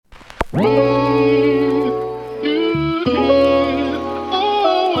Hello,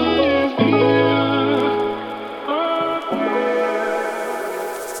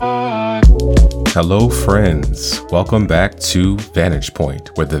 friends. Welcome back to Vantage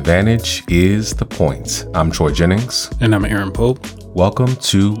Point, where the vantage is the point. I'm Troy Jennings. And I'm Aaron Pope. Welcome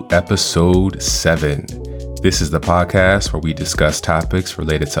to episode 7. This is the podcast where we discuss topics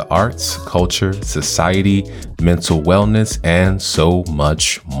related to arts, culture, society, mental wellness, and so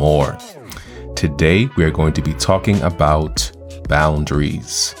much more. Today, we are going to be talking about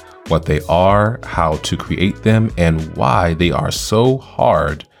boundaries, what they are, how to create them, and why they are so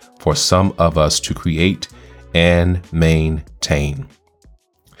hard for some of us to create and maintain.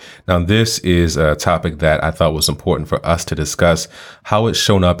 Now, this is a topic that I thought was important for us to discuss. How it's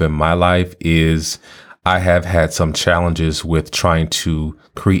shown up in my life is I have had some challenges with trying to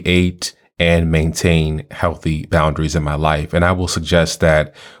create and maintain healthy boundaries in my life. And I will suggest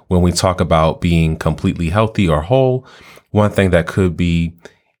that when we talk about being completely healthy or whole, one thing that could be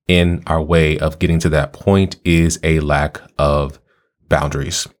in our way of getting to that point is a lack of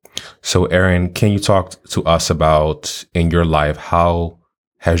boundaries. So, Aaron, can you talk to us about in your life, how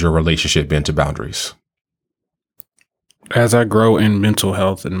has your relationship been to boundaries? As I grow in mental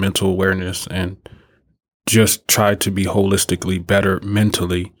health and mental awareness and just try to be holistically better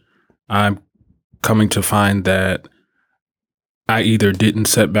mentally, I'm coming to find that I either didn't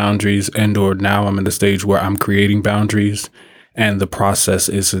set boundaries or now I'm in the stage where I'm creating boundaries and the process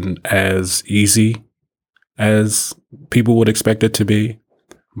isn't as easy as people would expect it to be.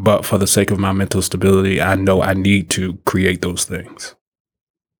 But for the sake of my mental stability, I know I need to create those things.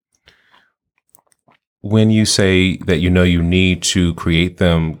 When you say that you know you need to create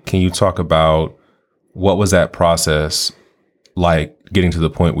them, can you talk about what was that process like, getting to the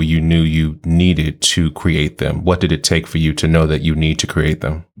point where you knew you needed to create them? What did it take for you to know that you need to create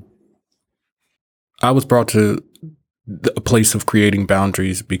them? I was brought to a place of creating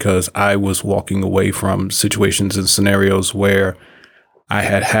boundaries because I was walking away from situations and scenarios where I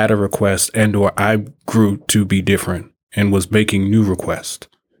had a request or I grew to be different and was making new requests.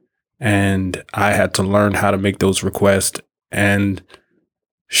 And I had to learn how to make those requests and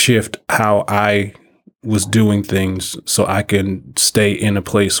shift how I was doing things so I can stay in a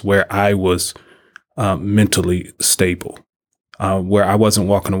place where I was mentally stable, where I wasn't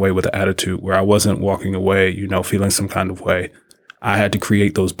walking away with an attitude, where I wasn't walking away, feeling some kind of way. I had to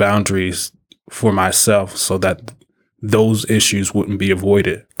create those boundaries for myself so that those issues wouldn't be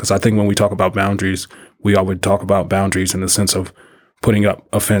avoided. Because I think when we talk about boundaries, we always talk about boundaries in the sense of putting up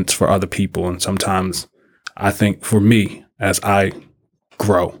a fence for other people. And sometimes I think for me, as I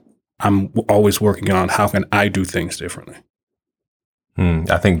grow, I'm always working on how can I do things differently.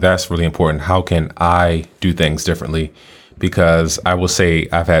 I think that's really important. How can I do things differently? Because I will say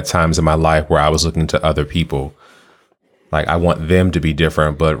I've had times in my life where I was looking to other people. Like, I want them to be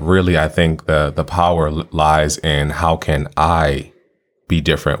different, but really I think the power lies in how can I be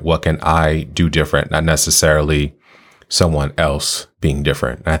different? What can I do different? Not necessarily someone else being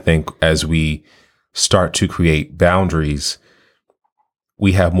different. And I think as we start to create boundaries,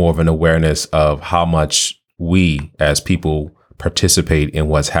 we have more of an awareness of how much we as people participate in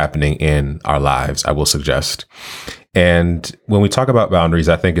what's happening in our lives, I will suggest. And when we talk about boundaries,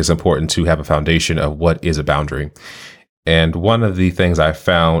 I think it's important to have a foundation of what is a boundary. And one of the things I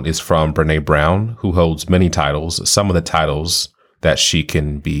found is from Brene Brown, who holds many titles. Some of the titles that she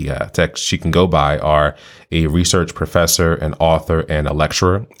can go by are a research professor, an author, and a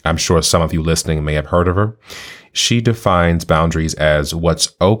lecturer. I'm sure some of you listening may have heard of her. She defines boundaries as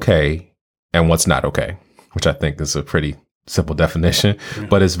what's okay and what's not okay, which I think is a pretty simple definition,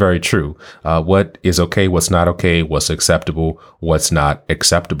 but it's very true. What is okay, what's not okay, what's acceptable, what's not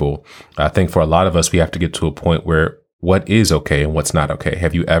acceptable. I think for a lot of us, we have to get to a point where what is okay and what's not okay.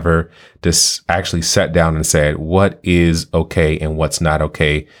 Have you ever just actually sat down and said, what is okay and what's not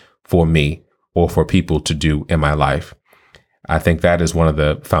okay for me or for people to do in my life? I think that is one of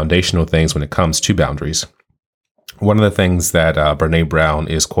the foundational things when it comes to boundaries. One of the things that Brene Brown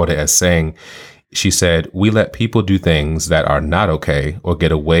is quoted as saying, she said, "We let people do things that are not okay or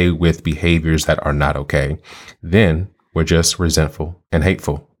get away with behaviors that are not okay. Then we're just resentful and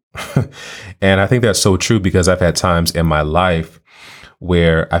hateful." And I think that's so true because I've had times in my life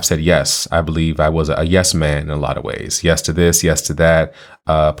where I've said yes. I believe I was a yes man in a lot of ways. Yes to this, yes to that.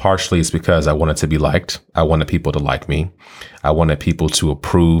 Partially it's because I wanted to be liked. I wanted people to like me. I wanted people to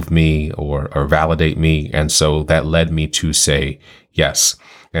approve me or validate me. And so that led me to say yes.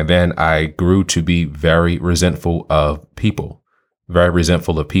 And then I grew to be very resentful of people, very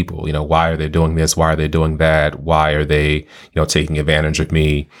resentful of people. Why are they doing this? Why are they doing that? Why are they, taking advantage of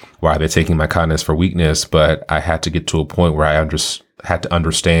me? Why are they taking my kindness for weakness? But I had to get to a point where I had to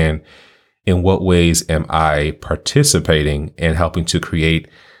understand, in what ways am I participating in helping to create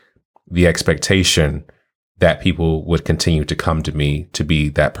the expectation that people would continue to come to me to be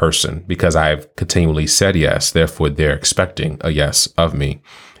that person, because I've continually said yes. Therefore, they're expecting a yes of me.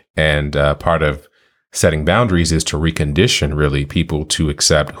 And part of setting boundaries is to recondition really people to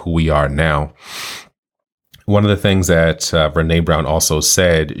accept who we are now. One of the things that Brené Brown also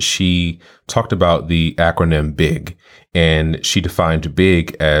said, she talked about the acronym BIG, and she defined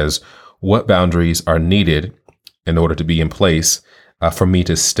BIG as what boundaries are needed in order to be in place for me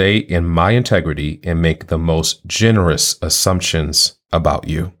to stay in my integrity and make the most generous assumptions about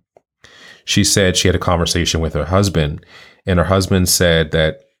you. She said she had a conversation with her husband, and her husband said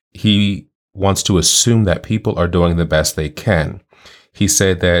that he wants to assume that people are doing the best they can. He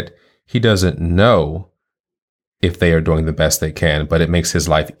said that he doesn't know if they are doing the best they can, but it makes his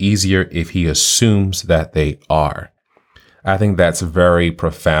life easier if he assumes that they are. I think that's very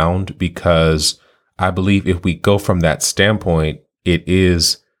profound, because I believe if we go from that standpoint, it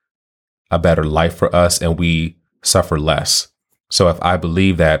is a better life for us and we suffer less. So if I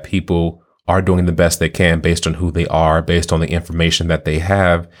believe that people are doing the best they can based on who they are, based on the information that they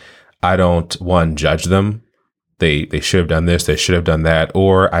have, I don't, one, judge them. They should have done this, they should have done that,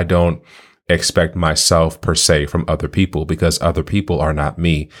 or I don't expect myself per se from other people, because other people are not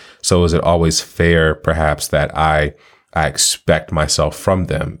me. So is it always fair, perhaps, that I expect myself from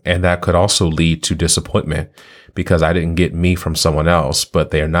them? And that could also lead to disappointment, because I didn't get me from someone else,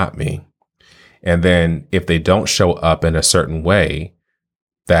 but they are not me. And then if they don't show up in a certain way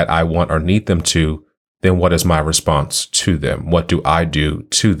that I want or need them to, then what is my response to them? What do I do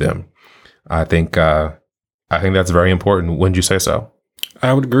to them? I think that's very important. Wouldn't you say so?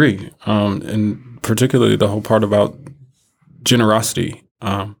 I would agree. And particularly the whole part about generosity,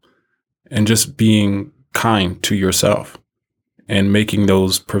 and just being kind to yourself and making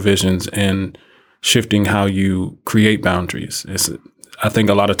those provisions and shifting how you create boundaries. I think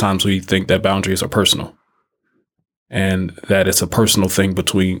a lot of times we think that boundaries are personal, and that it's a personal thing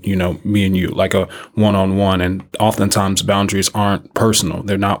between, me and you, like a one-on-one. And oftentimes boundaries aren't personal.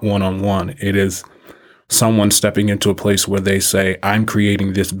 They're not one-on-one. It is someone stepping into a place where they say, I'm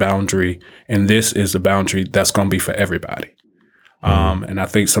creating this boundary, and this is the boundary that's going to be for everybody. And I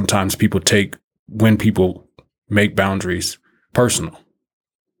think sometimes when people make boundaries personal.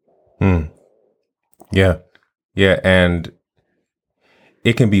 Yeah. And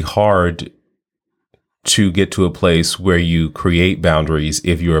it can be hard to get to a place where you create boundaries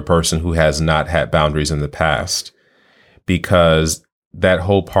if you're a person who has not had boundaries in the past, because that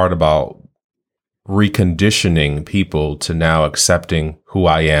whole part about reconditioning people to now accepting who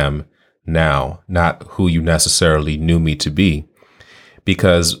I am now, not who you necessarily knew me to be,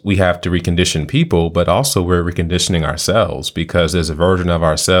 because we have to recondition people, but also we're reconditioning ourselves, because there's a version of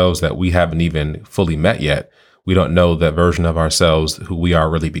ourselves that we haven't even fully met yet. We don't know that version of ourselves who we are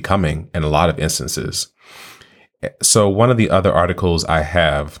really becoming in a lot of instances. So one of the other articles I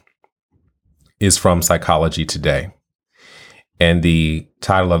have is from Psychology Today. And the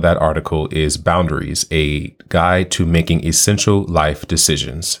title of that article is Boundaries, a Guide to Making Essential Life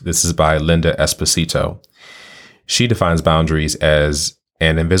Decisions. This is by Linda Esposito. She defines boundaries as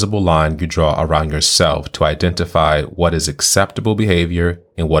an invisible line you draw around yourself to identify what is acceptable behavior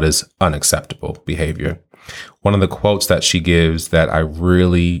and what is unacceptable behavior. One of the quotes that she gives that I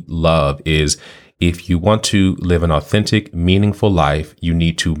really love is, if you want to live an authentic, meaningful life, you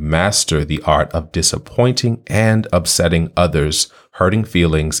need to master the art of disappointing and upsetting others, hurting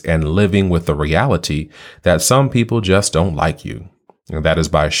feelings, and living with the reality that some people just don't like you. And that is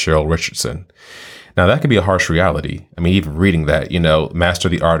by Cheryl Richardson. Now, that can be a harsh reality. I mean, even reading that, master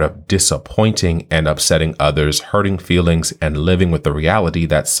the art of disappointing and upsetting others, hurting feelings, and living with the reality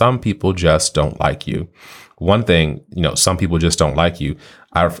that some people just don't like you. One thing, some people just don't like you.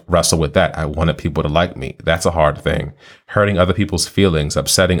 I wrestle with that. I wanted people to like me. That's a hard thing. Hurting other people's feelings,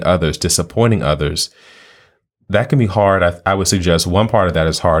 upsetting others, disappointing others. That can be hard. I would suggest one part of that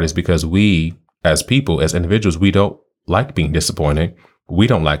is hard is because we, as people, as individuals, we don't like being disappointed. We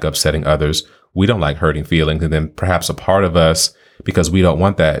don't like upsetting others. We don't like hurting feelings. And then perhaps a part of us, because we don't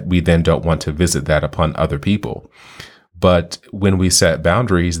want that, we then don't want to visit that upon other people. But when we set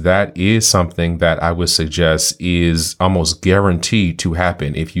boundaries, that is something that I would suggest is almost guaranteed to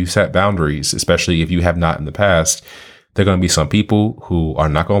happen. If you set boundaries, especially if you have not in the past, there are going to be some people who are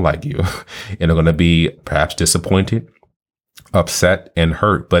not going to like you and are going to be perhaps disappointed. upset and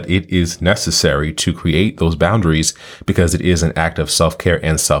hurt, but it is necessary to create those boundaries because it is an act of self-care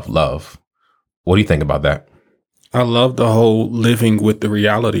and self-love. What do you think about that? I love the whole living with the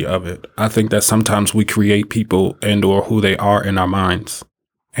reality of it. I think that sometimes we create people and or who they are in our minds,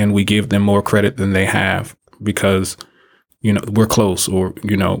 and we give them more credit than they have because, we're close, or,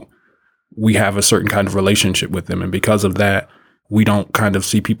 we have a certain kind of relationship with them. And because of that, we don't kind of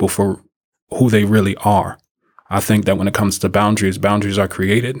see people for who they really are. I think that when it comes to boundaries are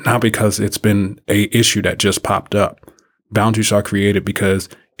created not because it's been a issue that just popped up. Boundaries are created because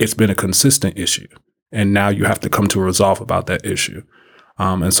it's been a consistent issue. And now you have to come to a resolve about that issue.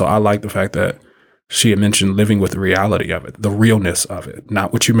 And so I like the fact that she had mentioned living with the reality of it, the realness of it,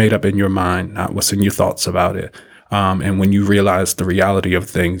 not what you made up in your mind, not what's in your thoughts about it. And when you realize the reality of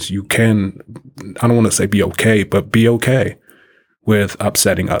things, you can, I don't want to say be okay, but be okay with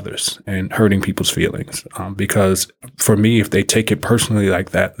upsetting others and hurting people's feelings. Because for me, if they take it personally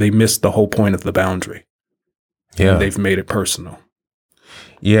like that, they miss the whole point of the boundary. Yeah. And they've made it personal.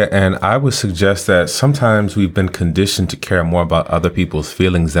 Yeah. And I would suggest that sometimes we've been conditioned to care more about other people's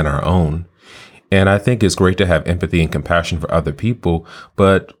feelings than our own. And I think it's great to have empathy and compassion for other people,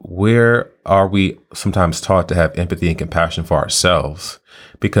 but where are we sometimes taught to have empathy and compassion for ourselves?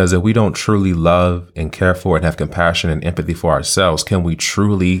 Because if we don't truly love and care for and have compassion and empathy for ourselves, can we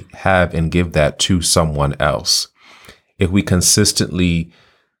truly have and give that to someone else? If we consistently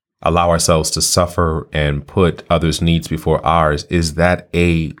allow ourselves to suffer and put others' needs before ours, is that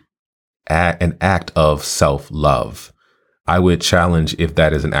an act of self-love? I would challenge if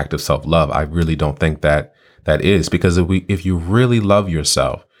that is an act of self-love. I really don't think that is, because if you really love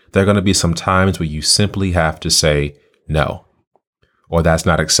yourself, there are going to be some times where you simply have to say no, or that's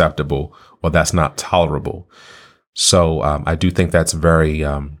not acceptable, or that's not tolerable. So I do think that's very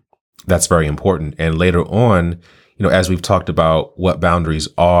important. And later on, as we've talked about what boundaries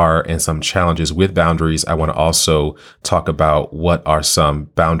are and some challenges with boundaries, I want to also talk about what are some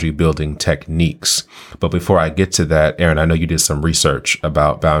boundary building techniques. But before I get to that, Aaron, I know you did some research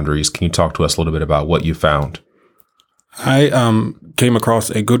about boundaries. Can you talk to us a little bit about what you found? I came across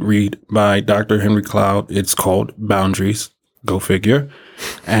a good read by Dr. Henry Cloud. It's called Boundaries. Go figure.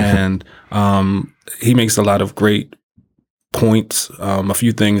 And he makes a lot of great points. A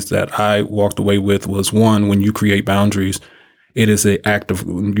few things that I walked away with was, one, when you create boundaries, it is an act of,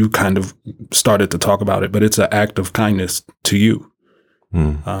 you kind of started to talk about it, but it's an act of kindness to you.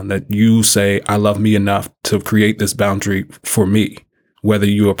 That you say, I love me enough to create this boundary for me, whether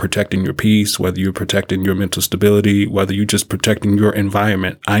you are protecting your peace, whether you're protecting your mental stability, whether you're just protecting your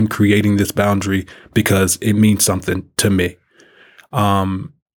environment. I'm creating this boundary because it means something to me.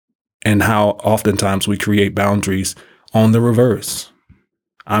 And how oftentimes we create boundaries on the reverse.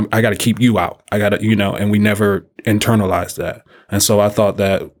 I got to keep you out. I got to, and we never internalize that. And so I thought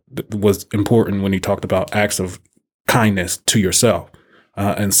that was important when he talked about acts of kindness to yourself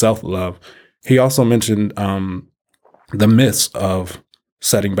and self-love. He also mentioned the myths of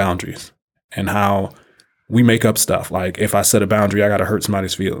setting boundaries and how we make up stuff. Like, if I set a boundary, I got to hurt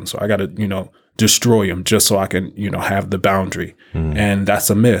somebody's feelings. So I got to, destroy them just so I can, have the boundary. And that's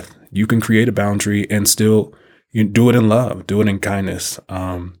a myth. You can create a boundary and still you do it in love, do it in kindness.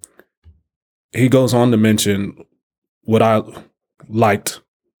 He goes on to mention what I liked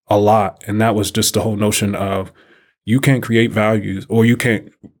a lot, and that was just the whole notion of you can't create values, or you can't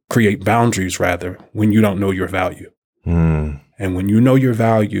create boundaries, rather, when you don't know your value. And when you know your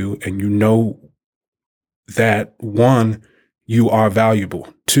value and you know that, one, you are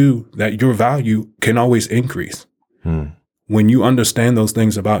valuable, two, that your value can always increase. When you understand those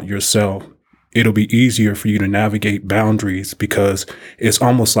things about yourself, it'll be easier for you to navigate boundaries, because it's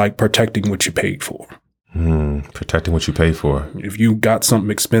almost like protecting what you paid for. Protecting what you pay for. If you got something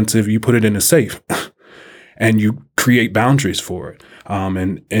expensive, you put it in a safe and you create boundaries for it.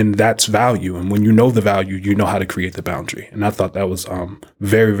 And that's value. And when you know the value, you know how to create the boundary. And I thought that was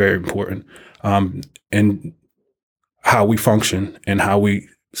very, very important. And how we function and how we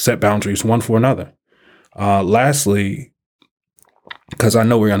set boundaries one for another. Lastly, because I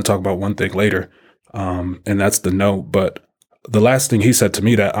know we're going to talk about one thing later, and that's the no. But the last thing he said to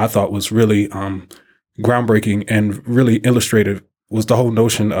me that I thought was really groundbreaking and really illustrative was the whole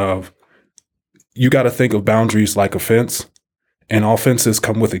notion of, you got to think of boundaries like a fence, and all fences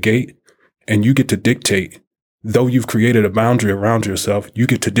come with a gate, and you get to dictate, though you've created a boundary around yourself, you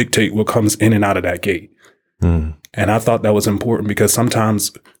get to dictate what comes in and out of that gate. And I thought that was important, because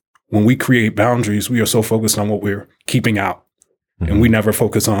sometimes when we create boundaries, we are so focused on what we're keeping out. And we never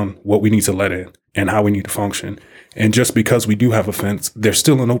focus on what we need to let in and how we need to function. And just because we do have a fence, there's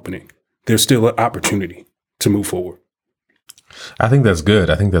still an opening. There's still an opportunity to move forward. I think that's good.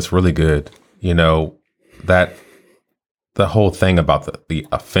 I think that's really good. You know, that the whole thing about the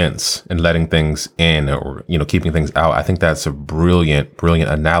offense and letting things in, or, you know, keeping things out. I think that's a brilliant,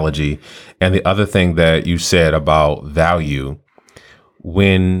 brilliant analogy. And the other thing that you said about value,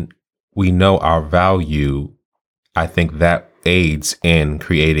 when we know our value, I think that aids in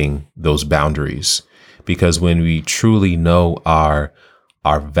creating those boundaries, because when we truly know our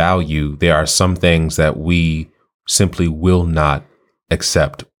value, there are some things that we simply will not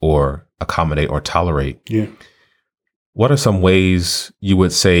accept or accommodate or tolerate. Yeah. What are some ways you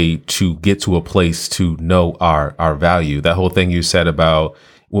would say to get to a place to know our value? That whole thing you said about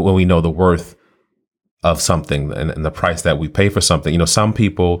when we know the worth of something and the price that we pay for something. You know, some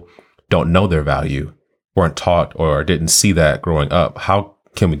people don't know their value, weren't taught or didn't see that growing up. How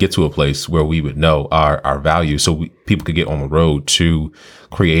can we get to a place where we would know our value so people could get on the road to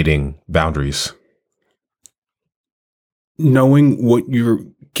creating boundaries? Knowing what you're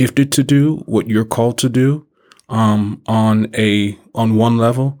gifted to do, what you're called to do, on one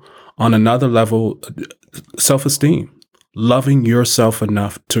level. On another level, self-esteem, loving yourself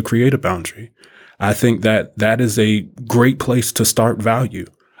enough to create a boundary. I think that is a great place to start value.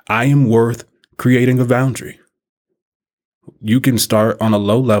 I am worth creating a boundary. You can start on a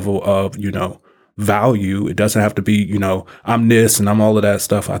low level of, you know, value. It doesn't have to be, you know, I'm this and I'm all of that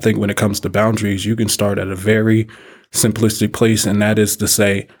stuff. I think when it comes to boundaries, you can start at a very simplistic place, and that is to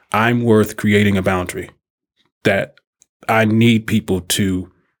say, I'm worth creating a boundary that I need people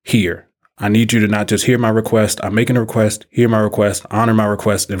to hear. I need you to not just hear my request. I'm making a request, hear my request, honor my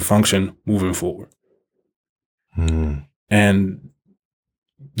request, and function moving forward. And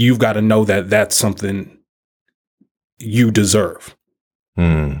you've got to know that that's something you deserve.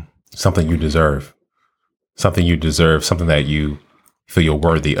 Something you deserve. Something you deserve. Something that you feel you're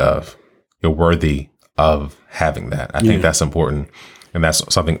worthy of. You're worthy of having that. I think that's important. And that's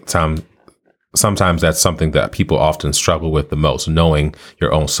something sometimes that's something that people often struggle with the most, knowing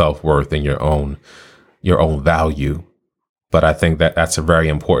your own self-worth and your own value. But I think that that's a very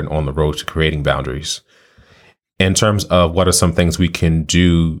important on the road to creating boundaries. In terms of what are some things we can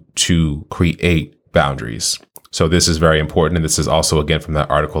do to create boundaries. So this is very important. And this is also, again, from that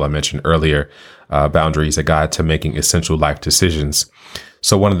article I mentioned earlier, Boundaries, a Guide to Making Essential Life Decisions.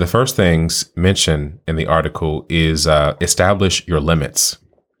 So one of the first things mentioned in the article is establish your limits.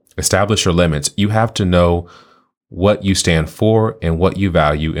 Establish your limits. You have to know what you stand for and what you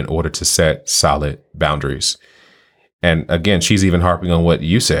value in order to set solid boundaries. And again, she's even harping on what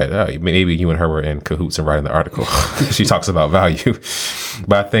you said. Maybe you and her were in cahoots in writing the article. She talks about value.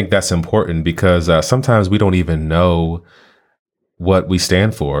 But I think that's important because sometimes we don't even know what we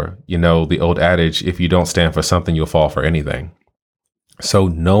stand for. You know, the old adage, if you don't stand for something, you'll fall for anything. So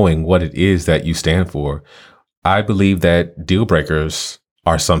knowing what it is that you stand for, I believe that deal breakers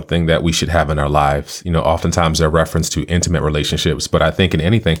are something that we should have in our lives. You know, oftentimes they're reference to intimate relationships, but I think in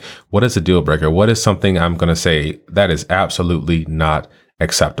anything, what is a deal breaker? What is something I'm going to say that is absolutely not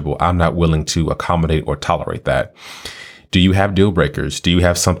acceptable? I'm not willing to accommodate or tolerate that. Do you have deal breakers? Do you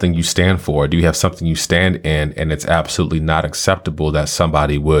have something you stand for? Do you have something you stand in and it's absolutely not acceptable that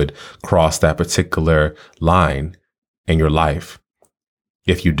somebody would cross that particular line in your life?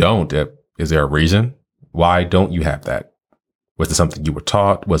 If you don't, is there a reason? Why don't you have that? Was it something you were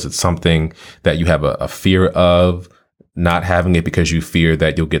taught? Was it something that you have a fear of not having it because you fear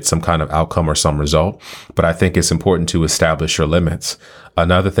that you'll get some kind of outcome or some result? But I think it's important to establish your limits.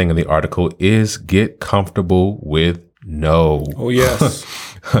 Another thing in the article is get comfortable with no. Oh, yes.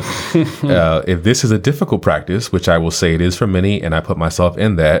 If this is a difficult practice, which I will say it is for many, and I put myself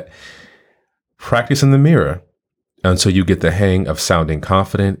in that, practice in the mirror until you get the hang of sounding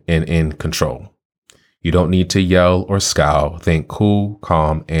confident and in control. You don't need to yell or scowl. Think cool,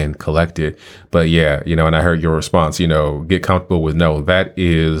 calm, and collected. But yeah, you know, and I heard your response, you know, get comfortable with no. That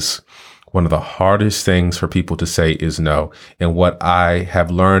is one of the hardest things for people to say is no. And what I have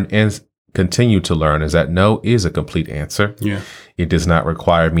learned and continue to learn is that no is a complete answer. Yeah. It does not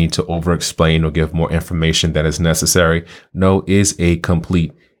require me to over-explain or give more information than is necessary. No is a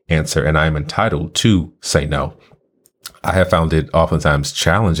complete answer, and I am entitled to say no. I have found it oftentimes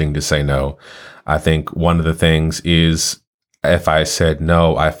challenging to say no. I think one of the things is if I said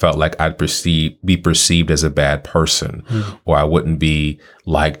no, I felt like I'd be perceived as a bad person, or I wouldn't be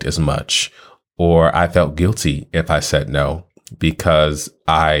liked as much, or I felt guilty if I said no because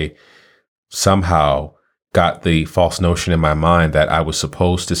I somehow got the false notion in my mind that I was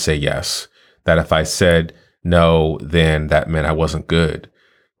supposed to say yes, that if I said no, then that meant I wasn't good,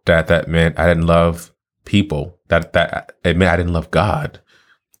 that meant I didn't love people, that it meant I didn't love God.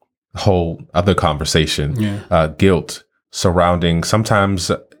 Whole other conversation, guilt, surrounding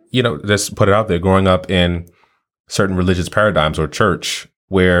sometimes, let's put it out there, growing up in certain religious paradigms or church,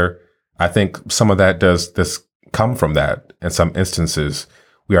 where I think some of that does this come from that. In some instances,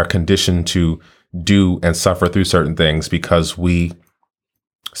 we are conditioned to do and suffer through certain things because we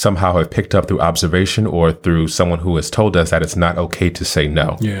somehow have picked up through observation or through someone who has told us that it's not okay to say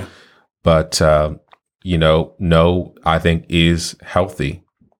no. Yeah. But, no, I think is healthy.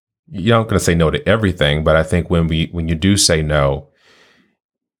 You're not going to say no to everything, but I think when you do say no,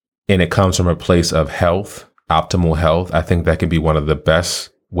 and it comes from a place of health, optimal health, I think that can be one of the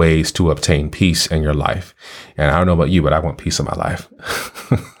best ways to obtain peace in your life. And I don't know about you, but I want peace in my life.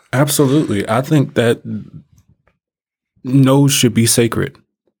 Absolutely. I think that no's should be sacred.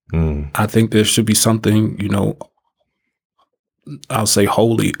 I think there should be something, I'll say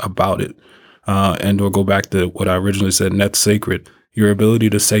holy about it. And or go back to what I originally said, and that's sacred. Your ability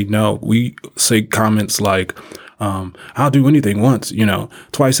to say no. We say comments like, I'll do anything once,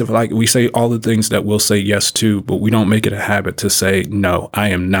 twice. If we say all the things that we'll say yes to, but we don't make it a habit to say, no, I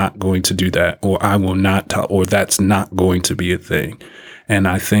am not going to do that, or I will not, or that's not going to be a thing. And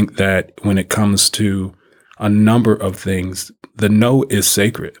I think that when it comes to a number of things, the no is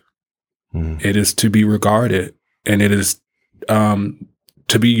sacred. It is to be regarded, and it is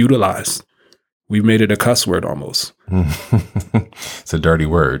to be utilized. We've made it a cuss word almost. It's a dirty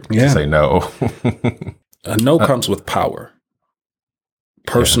word to say no. A no comes with power,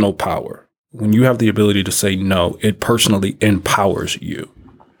 personal power. When you have the ability to say no, it personally empowers you.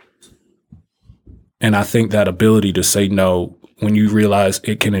 And I think that ability to say no, when you realize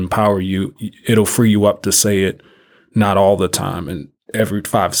it can empower you, it'll free you up to say it, not all the time and every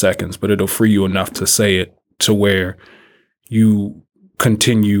 5 seconds, but it'll free you enough to say it to where you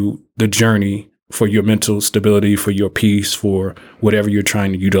continue the journey for your mental stability, for your peace, for whatever you're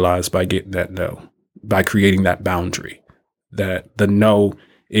trying to utilize by getting that no, by creating that boundary. That the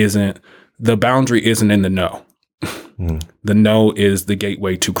boundary isn't in the no. The no is the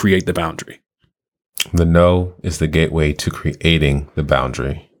gateway to create the boundary. The no is the gateway to creating the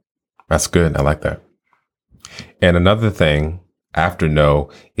boundary. That's good. I like that. And another thing after no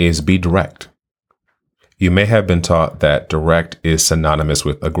is be direct. You may have been taught that direct is synonymous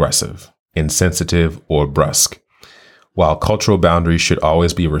with aggressive, insensitive, or brusque. While cultural boundaries should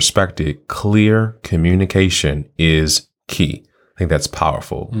always be respected, clear communication is key. I think that's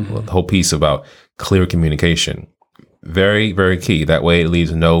powerful. The whole piece about clear communication, very, very key. That way it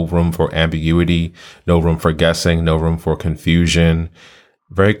leaves no room for ambiguity, no room for guessing, no room for confusion.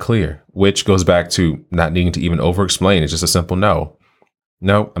 Very clear, which goes back to not needing to even over-explain. It's just a simple no.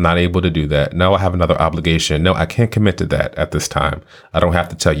 No, I'm not able to do that. No, I have another obligation. No, I can't commit to that at this time. I don't have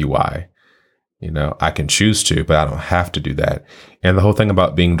to tell you why. I can choose to, but I don't have to do that. And the whole thing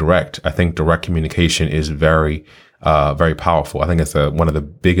about being direct, I think direct communication is very, very powerful. I think it's one of the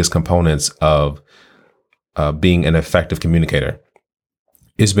biggest components of being an effective communicator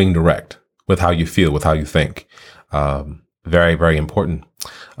is being direct with how you feel, with how you think. Very, very important.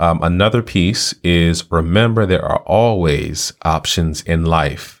 Another piece is remember there are always options in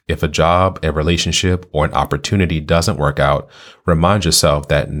life. If a job, a relationship, or an opportunity doesn't work out, remind yourself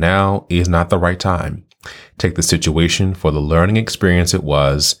that now is not the right time. Take the situation for the learning experience it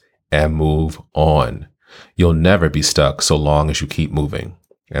was and move on. You'll never be stuck so long as you keep moving.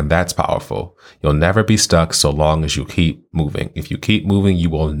 And that's powerful. You'll never be stuck so long as you keep moving. If you keep moving, you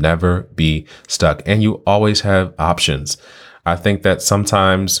will never be stuck. And you always have options. I think that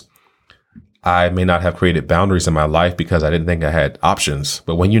sometimes I may not have created boundaries in my life because I didn't think I had options.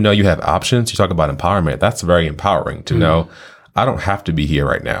 But when you know you have options, you talk about empowerment. That's very empowering to know I don't have to be here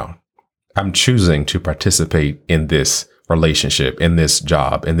right now. I'm choosing to participate in this relationship, in this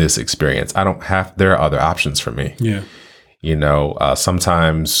job, in this experience. There are other options for me. Yeah.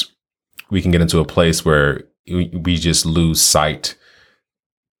 Sometimes we can get into a place where we just lose sight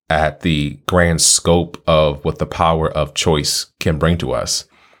at the grand scope of what the power of choice can bring to us.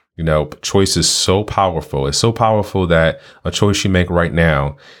 Choice is so powerful. It's so powerful that a choice you make right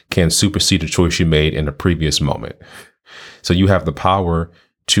now can supersede a choice you made in a previous moment. So you have the power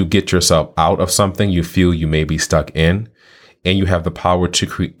to get yourself out of something you feel you may be stuck in, and you have the power to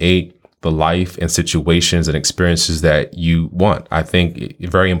create the life and situations and experiences that you want. I think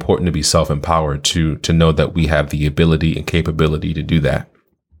it's very important to be self-empowered, to know that we have the ability and capability to do that.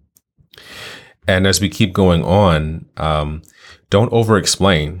 And as we keep going on, don't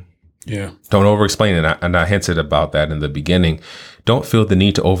over-explain. Yeah. Don't over-explain. And I hinted about that in the beginning. Don't feel the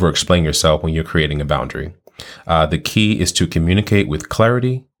need to over-explain yourself when you're creating a boundary. The key is to communicate with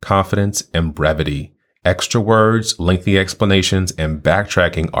clarity, confidence, and brevity. Extra words, lengthy explanations, and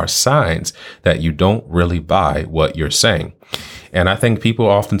backtracking are signs that you don't really buy what you're saying. And I think people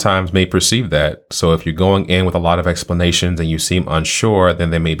oftentimes may perceive that. So if you're going in with a lot of explanations and you seem unsure, then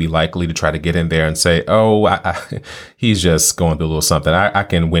they may be likely to try to get in there and say, oh, he's just going through a little something. I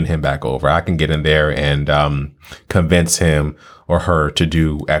can win him back over. I can get in there and convince him or her to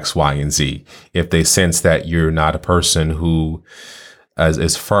do X, Y, and Z. If they sense that you're not a person who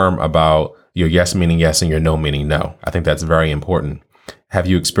is firm about your yes meaning yes and your no meaning no. I think that's very important. Have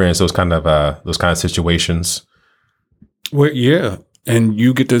you experienced those kind of situations? Well, yeah. And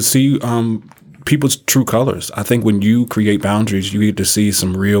you get to see people's true colors. I think when you create boundaries, you get to see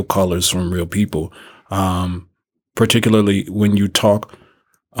some real colors from real people, particularly when you talk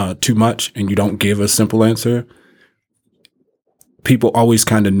too much and you don't give a simple answer. People always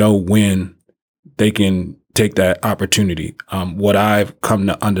kind of know when they can take that opportunity. What I've come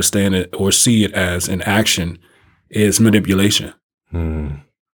to understand it or see it as in action is manipulation,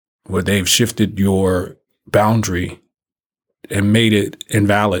 where they've shifted your boundary and made it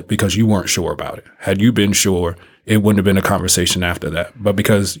invalid because you weren't sure about it. Had you been sure, it wouldn't have been a conversation after that. But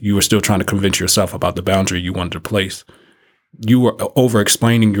because you were still trying to convince yourself about the boundary you wanted to place, you were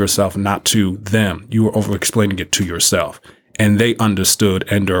over-explaining yourself not to them. You were over-explaining it to yourself. And they understood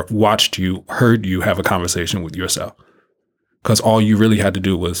and or watched you, heard you have a conversation with yourself. Because all you really had to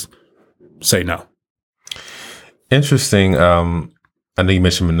do was say no. Interesting. I know you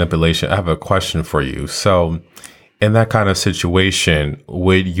mentioned manipulation. I have a question for you. So in that kind of situation,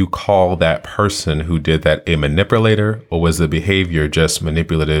 would you call that person who did that a manipulator, or was the behavior just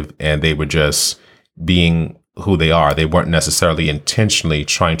manipulative and they were just being who they are? They weren't necessarily intentionally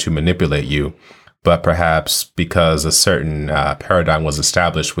trying to manipulate you, but perhaps because a certain paradigm was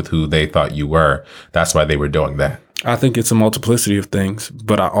established with who they thought you were, that's why they were doing that. I think it's a multiplicity of things,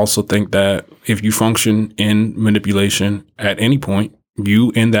 but I also think that if you function in manipulation at any point, you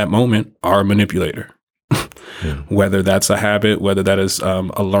in that moment are a manipulator. Whether that's a habit, whether that is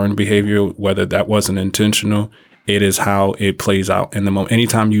a learned behavior, whether that wasn't intentional, it is how it plays out in the moment.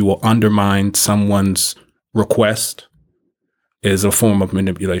 Anytime you will undermine someone's request is a form of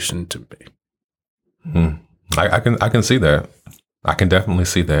manipulation to me. I can see that. I can definitely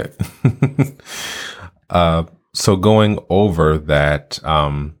see that. So going over that,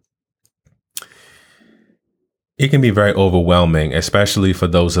 it can be very overwhelming, especially for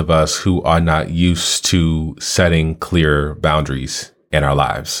those of us who are not used to setting clear boundaries in our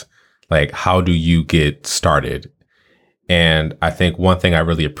lives. Like, how do you get started? And I think one thing I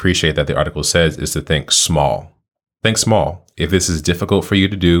really appreciate that the article says is to think small. Think small. If this is difficult for you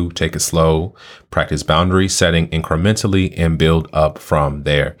to do, take it slow, practice boundary setting incrementally, and build up from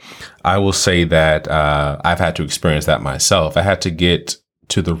there. I will say that I've had to experience that myself. I had to get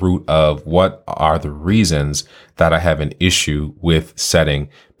to the root of what are the reasons that I have an issue with setting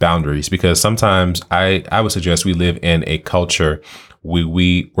boundaries, because sometimes I would suggest we live in a culture where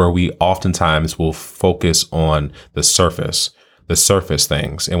we oftentimes will focus on the surface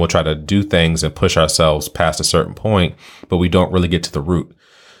things, and we'll try to do things and push ourselves past a certain point, but we don't really get to the root.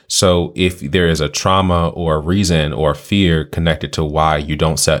 So if there is a trauma or a reason or a fear connected to why you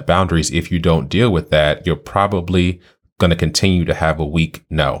don't set boundaries, if you don't deal with that, you're probably going to continue to have a weak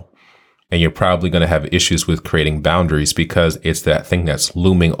no. And you're probably going to have issues with creating boundaries because it's that thing that's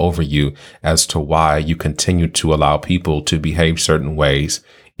looming over you as to why you continue to allow people to behave certain ways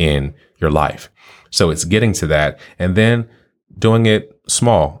in your life. So it's getting to that and then doing it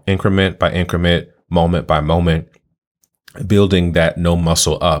small, increment by increment, moment by moment, building that no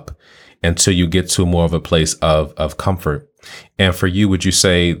muscle up until you get to more of a place of comfort. And for you, would you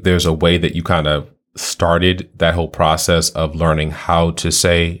say there's a way that you kind of started that whole process of learning how to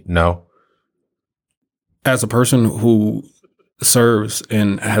say no? As a person who serves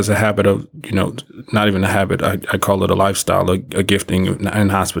and has a habit of, not even a habit, I call it a lifestyle, a gifting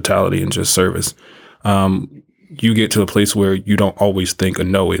and hospitality and just service, you get to a place where you don't always think a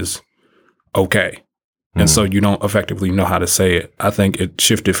no is okay. And so you don't effectively know how to say it. I think it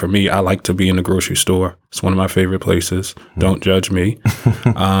shifted for me. I like to be in the grocery store. It's one of my favorite places. Don't judge me.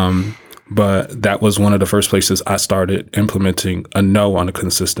 But that was one of the first places I started implementing a no on a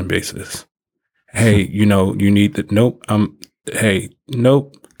consistent basis. Hey, you need the nope. Hey,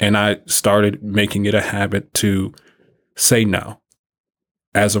 nope. And I started making it a habit to say no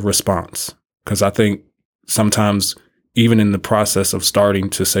as a response. Because I think sometimes even in the process of starting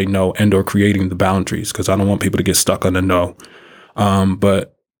to say no and or creating the boundaries, because I don't want people to get stuck on the no.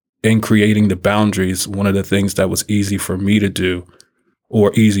 But in creating the boundaries, one of the things that was easy for me to do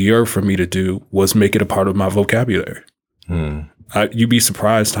or easier for me to do was make it a part of my vocabulary. You'd be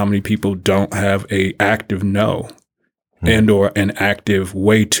surprised how many people don't have a active no and or an active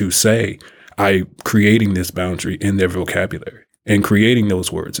way to say, I creating this boundary in their vocabulary and creating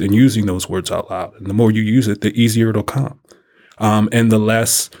those words and using those words out loud. And the more you use it, the easier it'll come. And the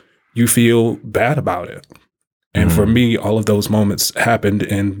less you feel bad about it. And for me, all of those moments happened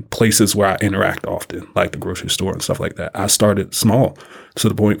in places where I interact often, like the grocery store and stuff like that. I started small to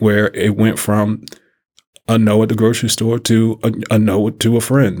the point where it went from a no at the grocery store to a no to a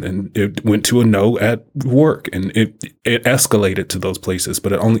friend. And it went to a no at work. And it escalated to those places,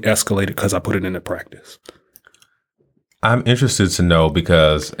 but it only escalated because I put it into practice. I'm interested to know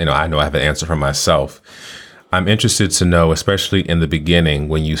because, I know I have an answer for myself. I'm interested to know, especially in the beginning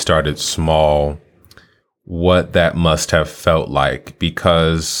when you started small, what that must have felt like.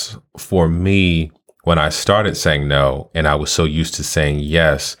 Because for me, when I started saying no and I was so used to saying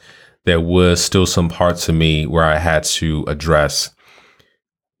yes, there was still some parts of me where I had to address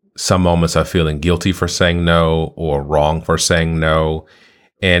some moments of feeling guilty for saying no or wrong for saying no.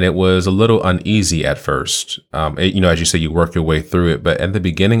 And it was a little uneasy at first. As you say, you work your way through it. But at the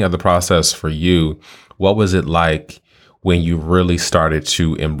beginning of the process for you, what was it like when you really started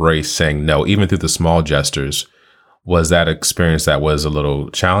to embrace saying no, even through the small gestures? Was that experience that was a little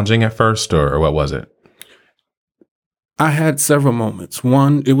challenging at first, or what was it? I had several moments.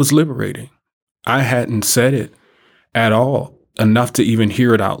 One, it was liberating. I hadn't said it at all enough to even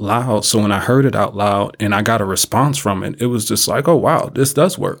hear it out loud. So when I heard it out loud and I got a response from it, it was just like, oh, wow, this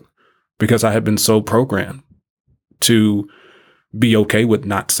does work. Because I had been so programmed to be okay with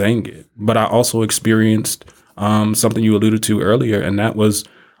not saying it. But I also experienced something you alluded to earlier, and that was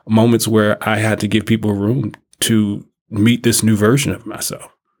moments where I had to give people room to meet this new version of myself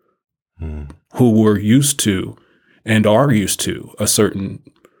who were used to and are used to a certain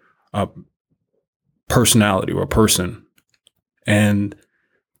personality or person, and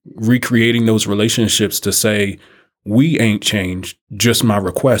recreating those relationships to say, we ain't changed, just my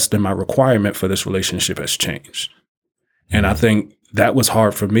request and my requirement for this relationship has changed. And I think that was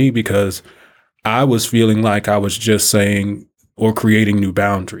hard for me because I was feeling like I was just saying or creating new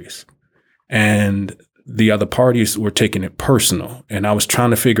boundaries, and the other parties were taking it personal. And I was trying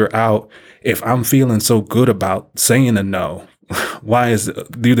to figure out, if I'm feeling so good about saying a no,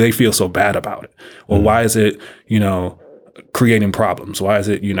 do they feel so bad about it? Or why is it, creating problems? Why is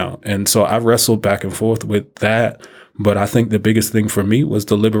it, and so I wrestled back and forth with that. But I think the biggest thing for me was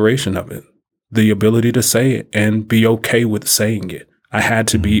the liberation of it, the ability to say it and be okay with saying it. I had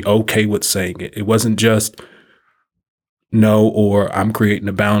to be okay with saying it. It wasn't just no, or I'm creating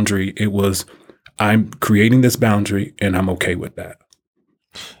a boundary. It was, I'm creating this boundary and I'm okay with that.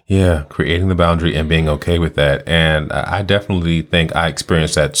 Yeah, creating the boundary and being okay with that. And I definitely think I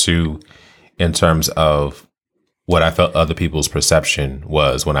experienced that too, in terms of what I felt other people's perception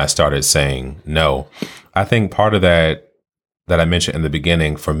was when I started saying no. I think part of that I mentioned in the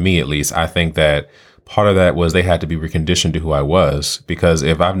beginning, for me at least, I think that part of that was they had to be reconditioned to who I was. Because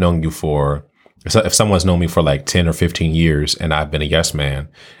if someone's known me for like 10 or 15 years and I've been a yes man,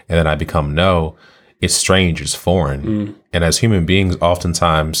 and then I become no, it's strange, it's foreign. And as human beings,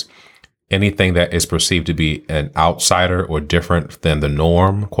 oftentimes anything that is perceived to be an outsider or different than the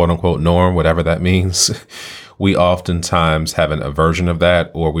norm, quote unquote norm, whatever that means, we oftentimes have an aversion of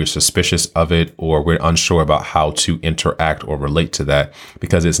that, or we're suspicious of it, or we're unsure about how to interact or relate to that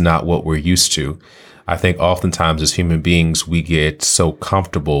because it's not what we're used to. I think oftentimes as human beings, we get so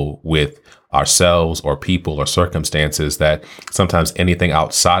comfortable with ourselves or people or circumstances that sometimes anything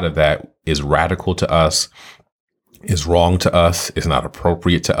outside of that is radical to us, is wrong to us, is not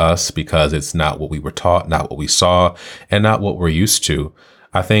appropriate to us because it's not what we were taught, not what we saw, and not what we're used to.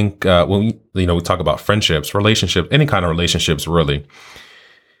 I think when we talk about friendships, relationships, any kind of relationships, really,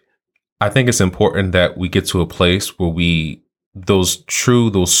 I think it's important that we get to a place where those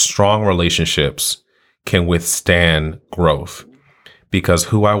strong relationships can withstand growth. Because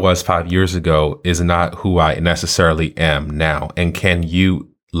who I was 5 years ago is not who I necessarily am now. And can you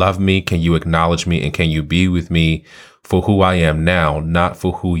love me? Can you acknowledge me? And can you be with me for who I am now, not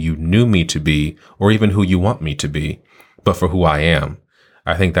for who you knew me to be or even who you want me to be, but for who I am?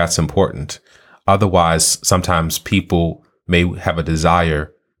 I think that's important. Otherwise, sometimes people may have a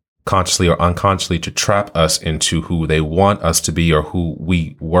desire, consciously or unconsciously, to trap us into who they want us to be or who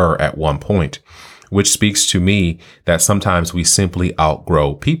we were at one point, which speaks to me that sometimes we simply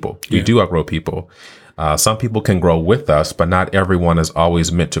outgrow people. We do outgrow people. Some people can grow with us, but not everyone is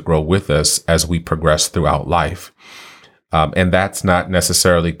always meant to grow with us as we progress throughout life. And that's not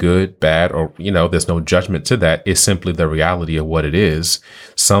necessarily good, bad, or, there's no judgment to that. It's simply the reality of what it is.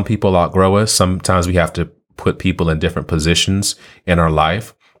 Some people outgrow us. Sometimes we have to put people in different positions in our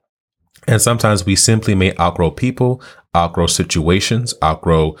life. And sometimes we simply may outgrow people, outgrow situations,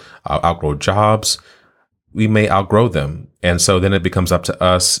 outgrow jobs. We may outgrow them. And so then it becomes up to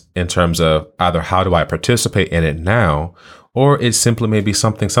us in terms of either how do I participate in it now, or it simply may be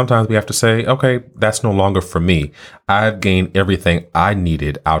something sometimes we have to say, okay, that's no longer for me. I've gained everything I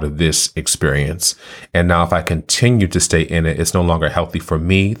needed out of this experience. And now if I continue to stay in it, it's no longer healthy for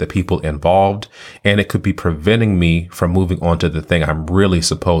me, the people involved, and it could be preventing me from moving on to the thing I'm really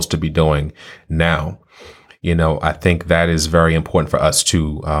supposed to be doing now. I think that is very important for us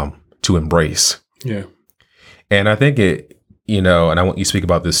to embrace. Yeah. And I think and I want you to speak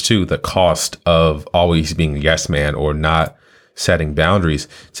about this too, the cost of always being a yes man or not setting boundaries.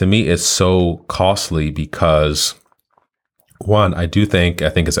 To me, it's so costly because, one, I think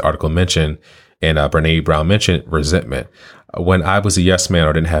as the article mentioned, and Brene Brown mentioned, resentment. When I was a yes man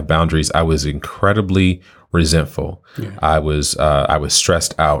or didn't have boundaries, I was incredibly resentful. Yeah. I was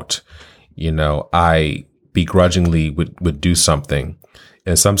stressed out. I begrudgingly would do something.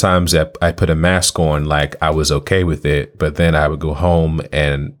 And sometimes I put a mask on like I was okay with it, but then I would go home.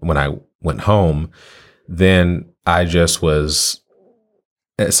 And when I went home, then I just was,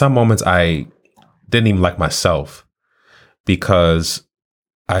 at some moments, I didn't even like myself because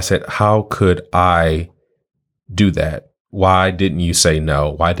I said, how could I do that? Why didn't you say no?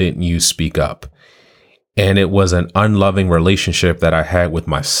 Why didn't you speak up? And it was an unloving relationship that I had with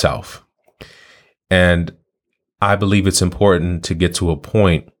myself. And I believe it's important to get to a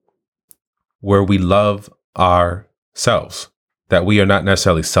point where we love ourselves, that we are not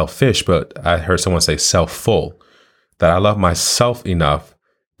necessarily selfish, but I heard someone say self-full, that I love myself enough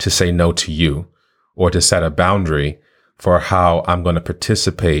to say no to you or to set a boundary for how I'm going to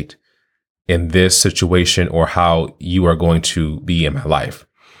participate in this situation or how you are going to be in my life.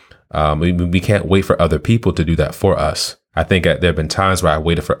 We can't wait for other people to do that for us. I think there have been times where I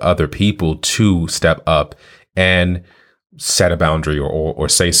waited for other people to step up and set a boundary or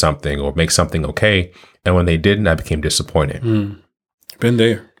say something or make something okay. And when they didn't, I became disappointed. Been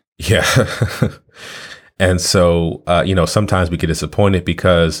there. Yeah. And so, sometimes we get disappointed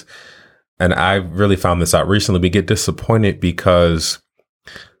because, and I really found this out recently, we get disappointed because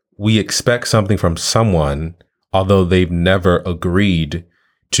we expect something from someone, although they've never agreed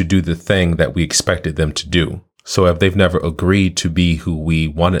to do the thing that we expected them to do. So if they've never agreed to be who we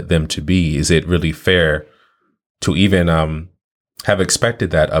wanted them to be, is it really fair to even have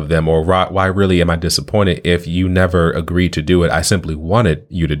expected that of them? Or why really am I disappointed if you never agreed to do it? I simply wanted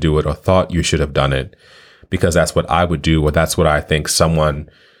you to do it or thought you should have done it because that's what I would do, or that's what I think someone,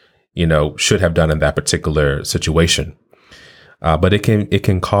 should have done in that particular situation. But it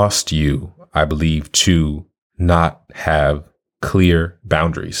can cost you, I believe, to not have clear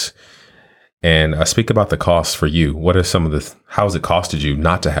boundaries. And speak about the costs for you. What are how has it costed you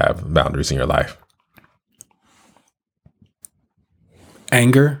not to have boundaries in your life?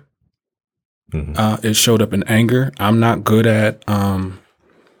 Anger. Mm-hmm. It showed up in anger. I'm not good at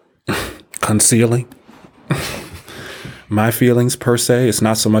concealing my feelings per se. It's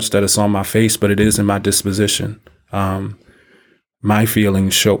not so much that it's on my face, but it is in my disposition. My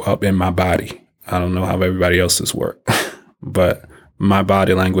feelings show up in my body. I don't know how everybody else's work, but my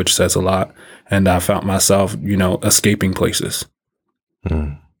body language says a lot. And I found myself, escaping places,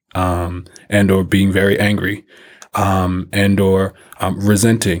 and or being very angry, and or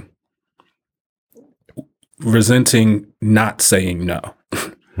resenting not saying no.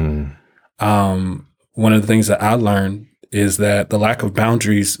 One of the things that I learned is that the lack of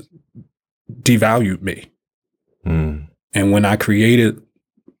boundaries devalued me. And when I created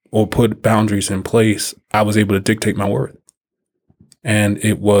or put boundaries in place, I was able to dictate my worth. And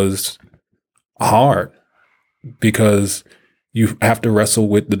it was hard because you have to wrestle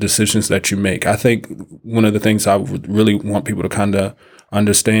with the decisions that you make. I think one of the things I would really want people to kind of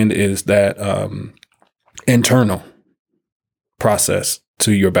understand is that internal process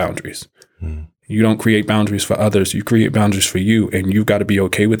to your boundaries. You don't create boundaries for others. You create boundaries for you, and you've got to be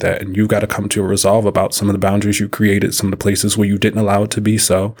okay with that. And you've got to come to a resolve about some of the boundaries you created, some of the places where you didn't allow it to be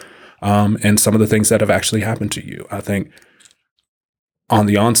so, and some of the things that have actually happened to you. I think on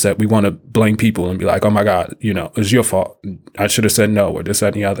the onset, we want to blame people and be like, oh my God, it's your fault. I should have said no, or this, that,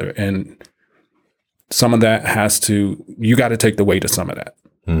 and the other. And some of that you got to take the weight of some of that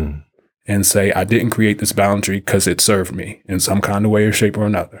and say, I didn't create this boundary because it served me in some kind of way or shape or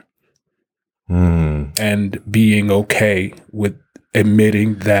another. And being okay with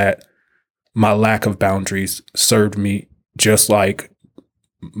admitting that my lack of boundaries served me just like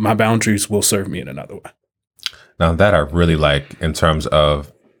my boundaries will serve me in another way. Now that I really like in terms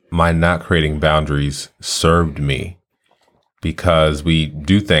of my not creating boundaries served me, because we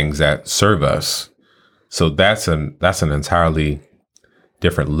do things that serve us. So that's an entirely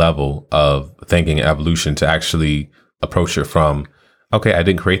different level of thinking and evolution, to actually approach it from, okay, I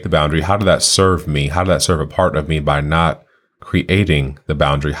didn't create the boundary. How did that serve me? How did that serve a part of me by not creating the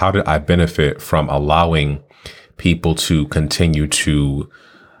boundary? How did I benefit from allowing people to continue to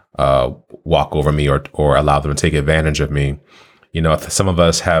walk over me, or allow them to take advantage of me? You know, some of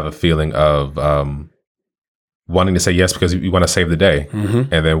us have a feeling of wanting to say yes because we want to save the day.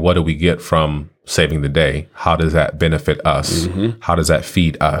 Mm-hmm. And then what do we get from saving the day? How does that benefit us? Mm-hmm. How does that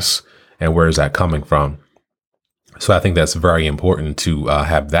feed us? And where is that coming from? So I think that's very important to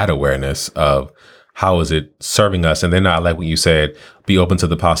have that awareness of how is it serving us? And then I like what you said, be open to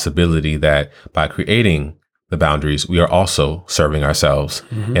the possibility that by creating the boundaries, we are also serving ourselves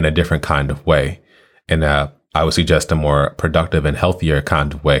in a different kind of way. And I would suggest a more productive and healthier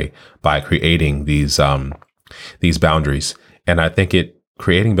kind of way by creating these boundaries. And I think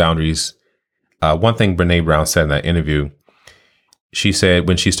creating boundaries, one thing Brene Brown said in that interview, she said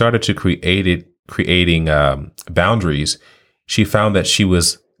when she started to creating boundaries, she found that she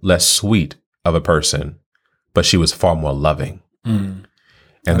was less sweet of a person, but she was far more loving. And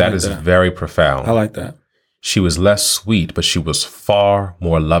that is very profound. I like that. She was less sweet, but she was far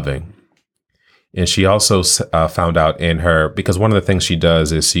more loving. And she also found out in her, because one of the things she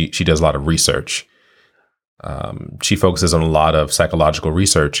does is she does a lot of research. She focuses on a lot of psychological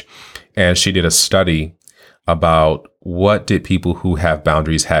research, and she did a study about what did people who have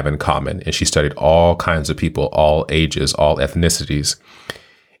boundaries have in common. And she studied all kinds of people, all ages, all ethnicities.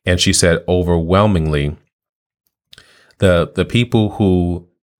 And she said overwhelmingly, the people who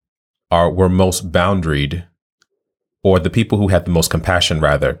were most boundaried, or the people who had the most compassion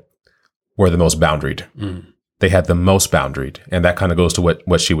rather, were the most boundaried. They had the most boundaried. And that kind of goes to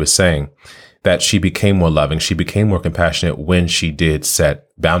what she was saying, that she became more loving. She became more compassionate when she did set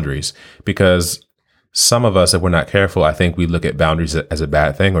boundaries. Because some of us, if we're not careful, I think we look at boundaries as a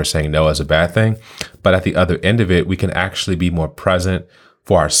bad thing, or saying no as a bad thing. But at the other end of it, we can actually be more present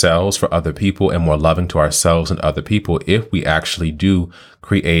for ourselves, for other people, and more loving to ourselves and other people if we actually do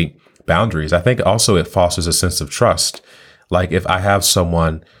create boundaries. I think also it fosters a sense of trust. Like if I have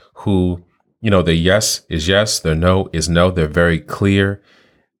someone who, their yes is yes, their no is no, they're very clear,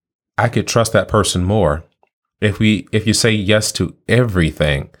 I could trust that person more. If you say yes to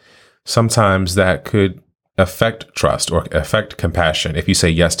everything, sometimes that could affect trust or affect compassion. If you say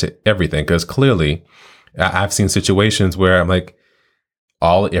yes to everything, because clearly I've seen situations where I'm like,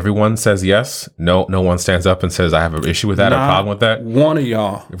 everyone says yes. No one stands up and says, I have an issue with that, or a problem with that. One of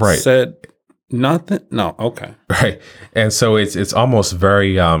y'all said nothing. No. Okay. Right. And so it's almost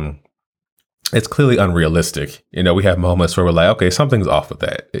very, it's clearly unrealistic. We have moments where we're like, okay, something's off with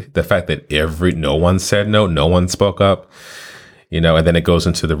that. The fact that no one said no one spoke up, and then it goes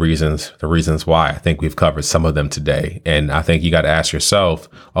into the reasons why. I think we've covered some of them today. And I think you got to ask yourself,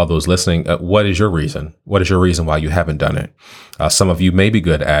 all those listening, what is your reason? What is your reason why you haven't done it? Some of you may be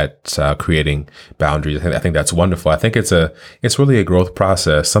good at creating boundaries. I think that's wonderful. I think it's really a growth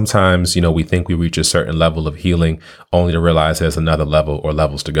process. Sometimes, we think we reach a certain level of healing only to realize there's another level or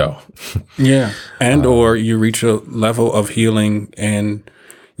levels to go. Yeah. And or you reach a level of healing and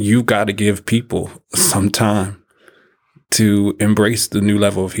you got to give people some time to embrace the new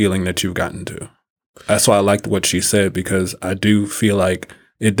level of healing that you've gotten to. That's why I liked what she said, because I do feel like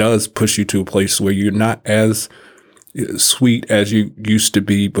it does push you to a place where you're not as sweet as you used to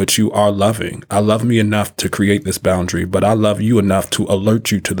be, but you are loving. I love me enough to create this boundary, but I love you enough to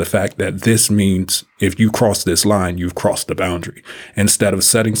alert you to the fact that this means if you cross this line, you've crossed the boundary, instead of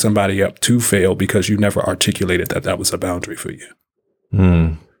setting somebody up to fail because you never articulated that was a boundary for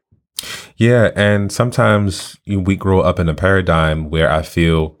you. Yeah. And sometimes we grow up in a paradigm where I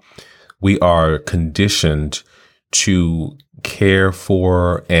feel we are conditioned to care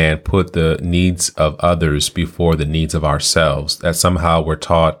for and put the needs of others before the needs of ourselves. That somehow we're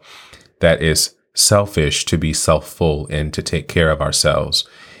taught that it's selfish to be self-full and to take care of ourselves.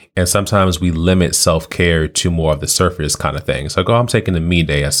 And sometimes we limit self-care to more of the surface kind of things. Like, I'm taking a me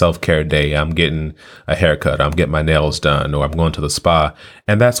day, a self-care day. I'm getting a haircut. I'm getting my nails done, or I'm going to the spa.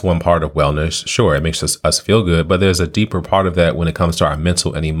 And that's one part of wellness. Sure, it makes us feel good. But there's a deeper part of that when it comes to our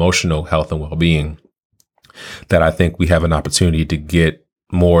mental and emotional health and well-being that I think we have an opportunity to get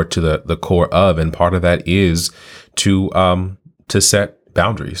more to the core of. And part of that is to set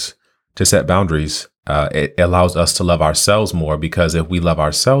boundaries, It allows us to love ourselves more, because if we love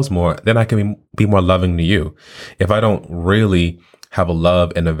ourselves more, then I can be more loving to you. If I don't really have a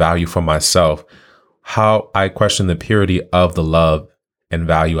love and a value for myself, how I question the purity of the love and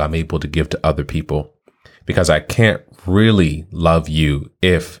value I'm able to give to other people, because I can't really love you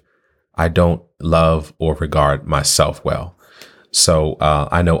if I don't love or regard myself well. So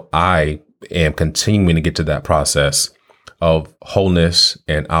I know I am continuing to get to that process of wholeness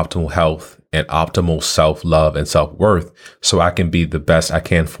and optimal health and optimal self-love and self-worth, so I can be the best I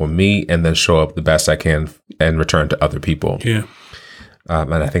can for me and then show up the best I can and return to other people. Yeah.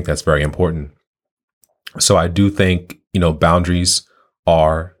 And I think that's very important. So I do think, boundaries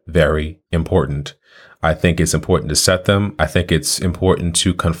are very important. I think it's important to set them. I think it's important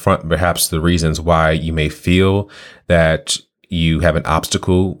to confront perhaps the reasons why you may feel that you have an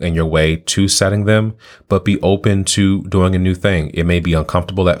obstacle in your way to setting them, but be open to doing a new thing. It may be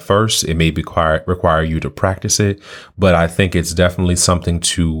uncomfortable at first. It may require you to practice it, but I think it's definitely something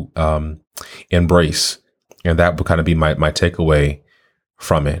to embrace. And that would kind of be my takeaway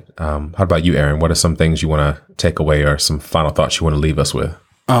from it. How about you, Aaron? What are some things you want to take away, or some final thoughts you want to leave us with?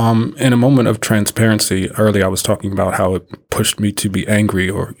 In a moment of transparency, earlier I was talking about how it pushed me to be angry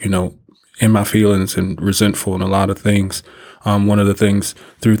or, in my feelings and resentful and a lot of things. One of the things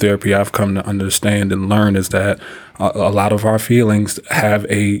through therapy I've come to understand and learn is that a lot of our feelings have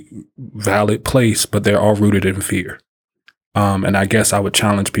a valid place, but they're all rooted in fear. And I guess I would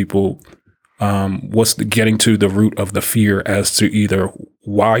challenge people, getting to the root of the fear as to either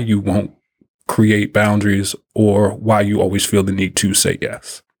why you won't create boundaries or why you always feel the need to say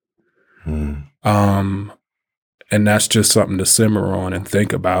yes. And that's just something to simmer on and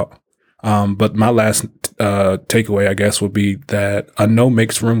think about. But my last takeaway, I guess, would be that a no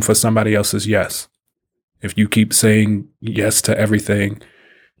makes room for somebody else's yes. If you keep saying yes to everything,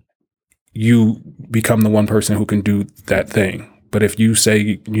 you become the one person who can do that thing. But if you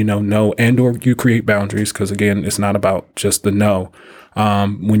say, no, and or you create boundaries, because again, it's not about just the no.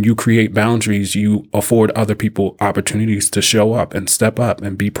 When you create boundaries, you afford other people opportunities to show up and step up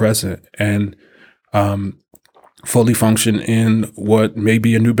and be present and fully function in what may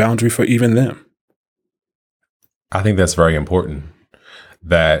be a new boundary for even them. I think that's very important,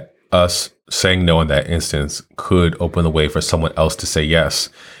 that us saying no in that instance could open the way for someone else to say yes.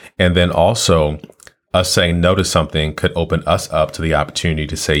 And then also us saying no to something could open us up to the opportunity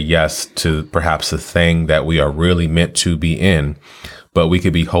to say yes to perhaps the thing that we are really meant to be in. But we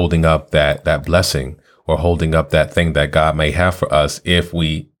could be holding up that blessing or holding up that thing that God may have for us if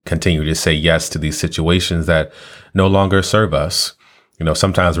we continue to say yes to these situations that no longer serve us.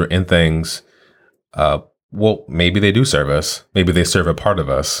 Sometimes we're in things, maybe they do serve us. Maybe they serve a part of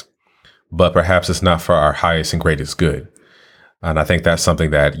us, but perhaps it's not for our highest and greatest good. And I think that's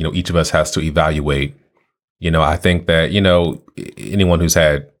something that, each of us has to evaluate. I think that, anyone who's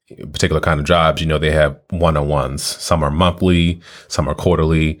had a particular kind of jobs, they have one-on-ones. Some are monthly, some are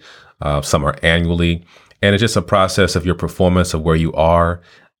quarterly, some are annually. And it's just a process of your performance, of where you are.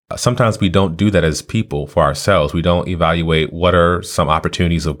 Sometimes we don't do that as people for ourselves. We don't evaluate what are some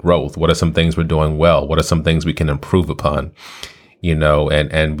opportunities of growth. What are some things we're doing well? What are some things we can improve upon?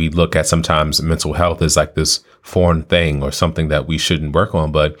 And we look at sometimes mental health as like this foreign thing or something that we shouldn't work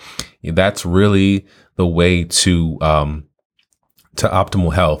on. But that's really the way to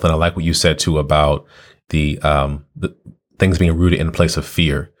optimal health. And I like what you said too about the things being rooted in a place of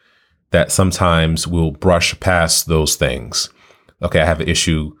fear, that sometimes we'll brush past those things. Okay, I have an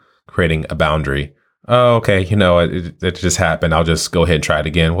issue creating a boundary. Oh, okay, it just happened. I'll just go ahead and try it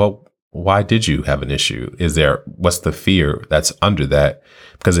again. Well, why did you have an issue? What's the fear that's under that?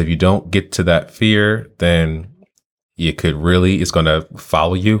 Because if you don't get to that fear, then it's going to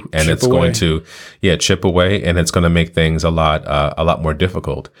follow you, and it's going to, chip away, and it's going to make things a lot more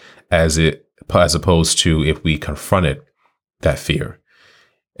difficult as opposed to if we confronted that fear.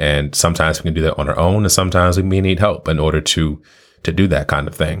 And sometimes we can do that on our own, and sometimes we may need help in order to do that kind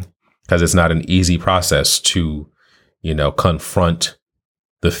of thing, because it's not an easy process to, confront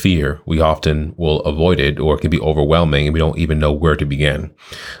the fear. We often will avoid it, or it can be overwhelming and we don't even know where to begin.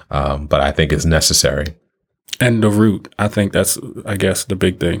 But I think it's necessary. And the root, I think that's, I guess, the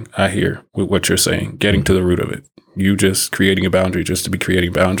big thing I hear with what you're saying, getting to the root of it. You just creating a boundary just to be creating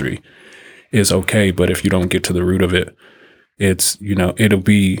a boundary is okay. But if you don't get to the root of it, it's, it'll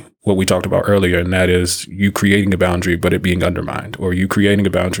be what we talked about earlier. And that is you creating a boundary, but it being undermined, or you creating a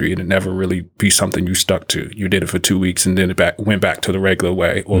boundary and it never really be something you stuck to. You did it for 2 weeks and then it went back to the regular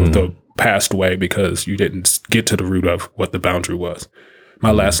way or the past way because you didn't get to the root of what the boundary was. My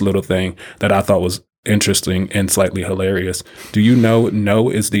last little thing that I thought was interesting and slightly hilarious. Do you know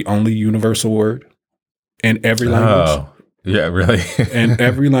no is the only universal word in every language? Oh, yeah, really? In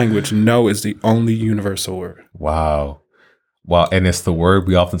every language, no is the only universal word. Wow. And it's the word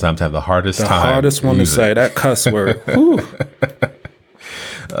we oftentimes have the hardest one to say, that cuss word.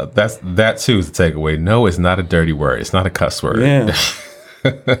 That too is the takeaway. No, it's not a dirty word. It's not a cuss word. Yeah.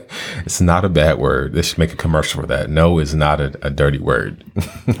 It's not a bad word. They should make a commercial for that. No is not a dirty word.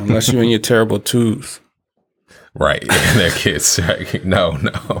 Unless you're in your terrible twos. Right. Their kids. Right? No.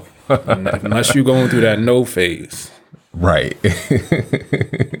 Unless you're going through that no phase. Right.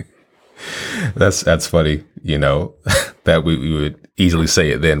 That's funny, that we would easily say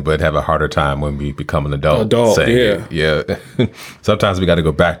it then, but have a harder time when we become an adult saying it. Yeah. Sometimes we got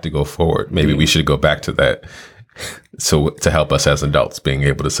to go forward. Maybe we should go back to that. So to help us as adults being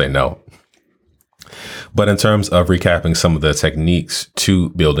able to say no. But in terms of recapping some of the techniques to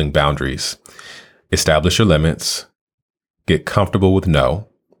building boundaries, establish your limits, get comfortable with no,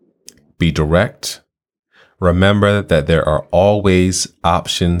 be direct. Remember that there are always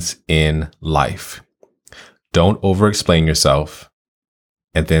options in life. Don't over-explain yourself,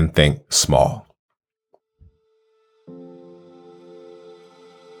 and then think small.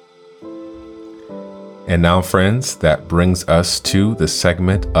 And now, friends, that brings us to the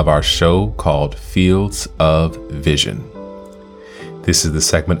segment of our show called Fields of Vision. This is the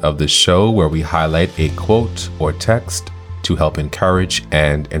segment of the show where we highlight a quote or text to help encourage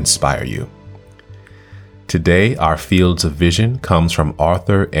and inspire you. Today, our Fields of Vision comes from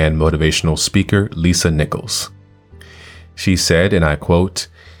author and motivational speaker Lisa Nichols. She said, and I quote,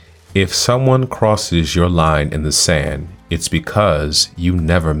 "If someone crosses your line in the sand, it's because you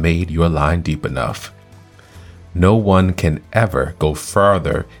never made your line deep enough. No one can ever go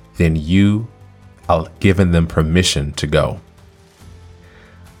further than you are giving them permission to go.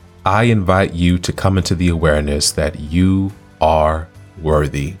 I invite you to come into the awareness that you are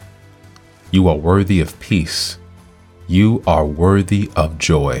worthy. You are worthy of peace. You are worthy of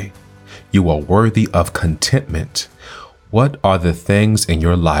joy. You are worthy of contentment. What are the things in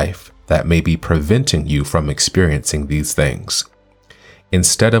your life that may be preventing you from experiencing these things?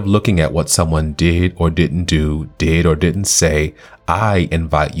 Instead of looking at what someone did or didn't do, did or didn't say, I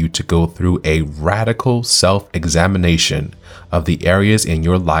invite you to go through a radical self-examination of the areas in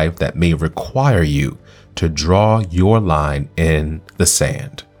your life that may require you to draw your line in the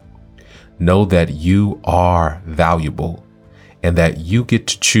sand. Know that you are valuable and that you get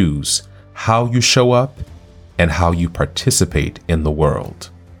to choose how you show up and how you participate in the world,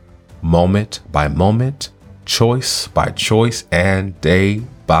 moment by moment, choice by choice, and day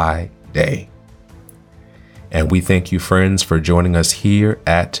by day. And we thank you, friends, for joining us here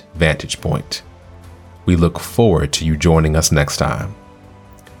at Vantage Point. We look forward to you joining us next time.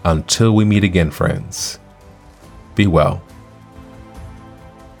 Until we meet again, friends, be well.